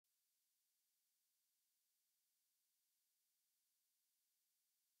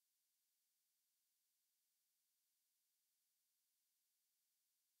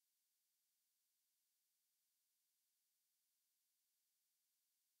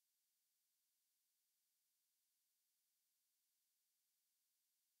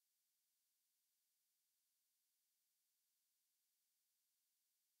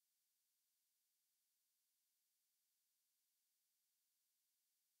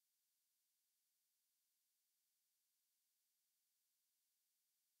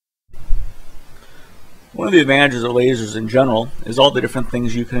One of the advantages of lasers in general is all the different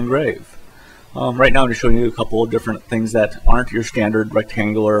things you can engrave. Right now I'm just showing you a couple of different things that aren't your standard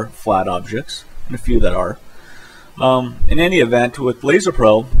rectangular flat objects, and a few that are. In any event, with Laser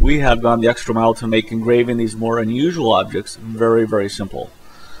Pro, we have gone the extra mile to make engraving these more unusual objects very, very simple.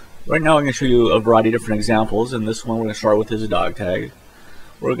 Right now I'm going to show you a variety of different examples, and this one we're going to start with is a dog tag.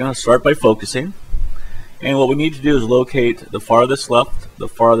 We're going to start by focusing, and what we need to do is locate the farthest left, the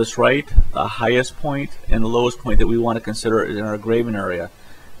farthest right, the highest point, and the lowest point that we want to consider in our engraving area.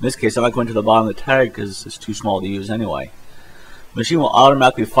 In this case, I'm not going to the bottom of the tag because it's too small to use anyway. The machine will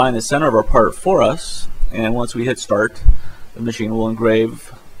automatically find the center of our part for us, and once we hit start, the machine will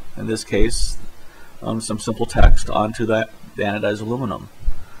engrave, in this case, some simple text onto that anodized aluminum.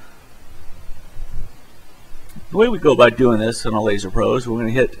 The way we go about doing this in our Laser Pro is we're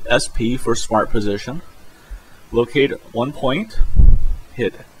going to hit SP for Smart Position, locate one point,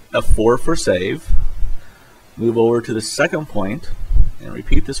 hit F4 for save, move over to the second point, and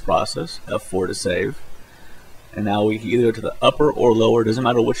repeat this process, F4 to save. And now we can either go to the upper or lower, doesn't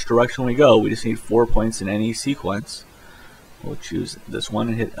matter which direction we go, we just need 4 points in any sequence. We'll choose this one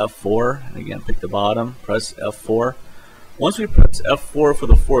and hit F4, and again pick the bottom, press F4. Once we press F4 for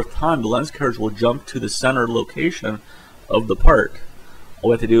the fourth time, the lens carriage will jump to the center location of the part. All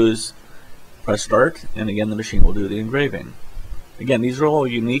we have to do is press start, and again the machine will do the engraving. Again, these are all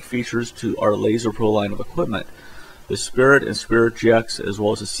unique features to our Laser Pro line of equipment. The Spirit and Spirit GX as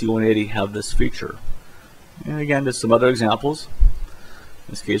well as the C180 have this feature. And again, just some other examples.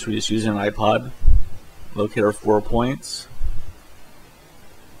 In this case, we're just using an iPod. Locate our 4 points.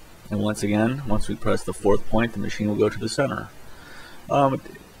 And once again, once we press the fourth point, the machine will go to the center.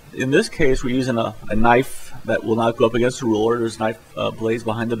 In this case, we're using a knife that will not go up against the ruler. There's knife blades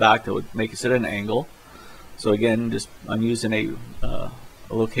behind the back that would make it sit at an angle. So again, I'm using a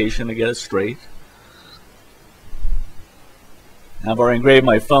location to get it straight. Now, I've already engraved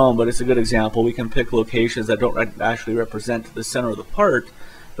my phone, but it's a good example. We can pick locations that don't actually represent the center of the part,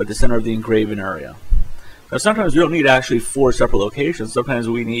 but the center of the engraving area. Now, sometimes we don't need actually 4 separate locations. Sometimes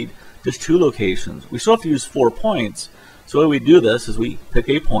we need just 2 locations. We still have to use 4 points. So the way we do this is we pick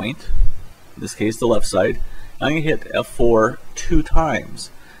a point, in this case the left side. I'm going to hit F4 2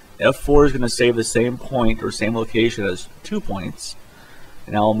 times. F4 is going to save the same point or same location as 2 points.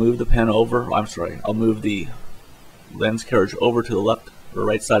 And now I'll move the pen over, I'll move the lens carriage over to the left or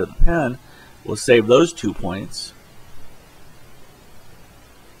right side of the pen. We'll save those 2 points.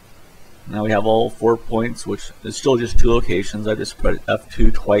 Now we have all 4 points, which is still just 2 locations. I just press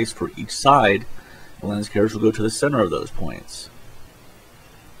F2 twice for each side. The lens carriage will go to the center of those points.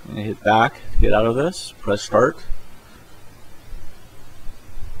 I'm going to hit back to get out of this, press start.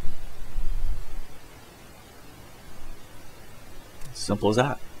 Simple as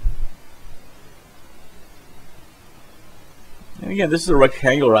that. And again, this is a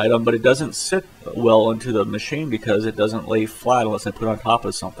rectangular item, but it doesn't sit well into the machine because it doesn't lay flat unless I put it on top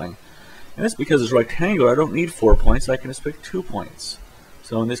of something. And that's because it's rectangular. I don't need 4 points. I can just pick 2 points.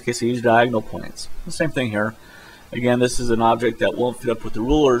 So in this case, I use diagonal points. The same thing here. Again, this is an object that won't fit up with the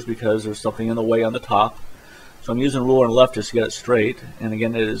rulers because there's something in the way on the top. So I'm using a ruler on the left just to get it straight. And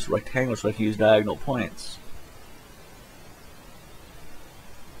again, it is rectangular, so I can use diagonal points.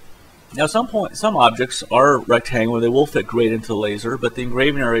 Now, some objects are rectangular. They will fit great into the laser, but the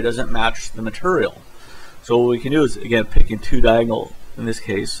engraving area doesn't match the material. So what we can do is, again, picking 2 diagonal, in this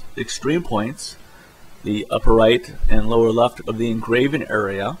case, extreme points, the upper right and lower left of the engraving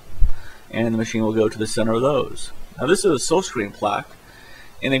area, and the machine will go to the center of those. Now, this is a silkscreen plaque,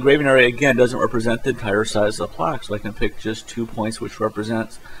 and the engraving area, again, doesn't represent the entire size of the plaque, so I can pick just 2 points, which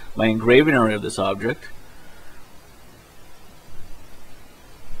represents my engraving area of this object.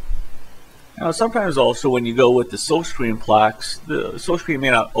 Now, sometimes also when you go with the silkscreen plaques, the silkscreen may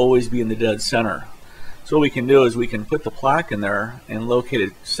not always be in the dead center. So what we can do is we can put the plaque in there and locate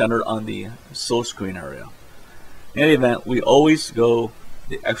it centered on the silkscreen area. In any event, we always go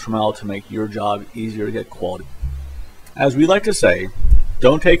the extra mile to make your job easier to get quality. As we like to say,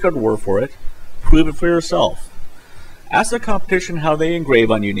 don't take our word for it, prove it for yourself. Ask the competition how they engrave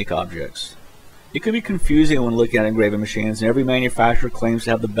on unique objects. It can be confusing when looking at engraving machines, and every manufacturer claims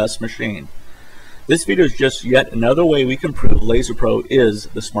to have the best machine. This video is just yet another way we can prove Laser Pro is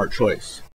the smart choice.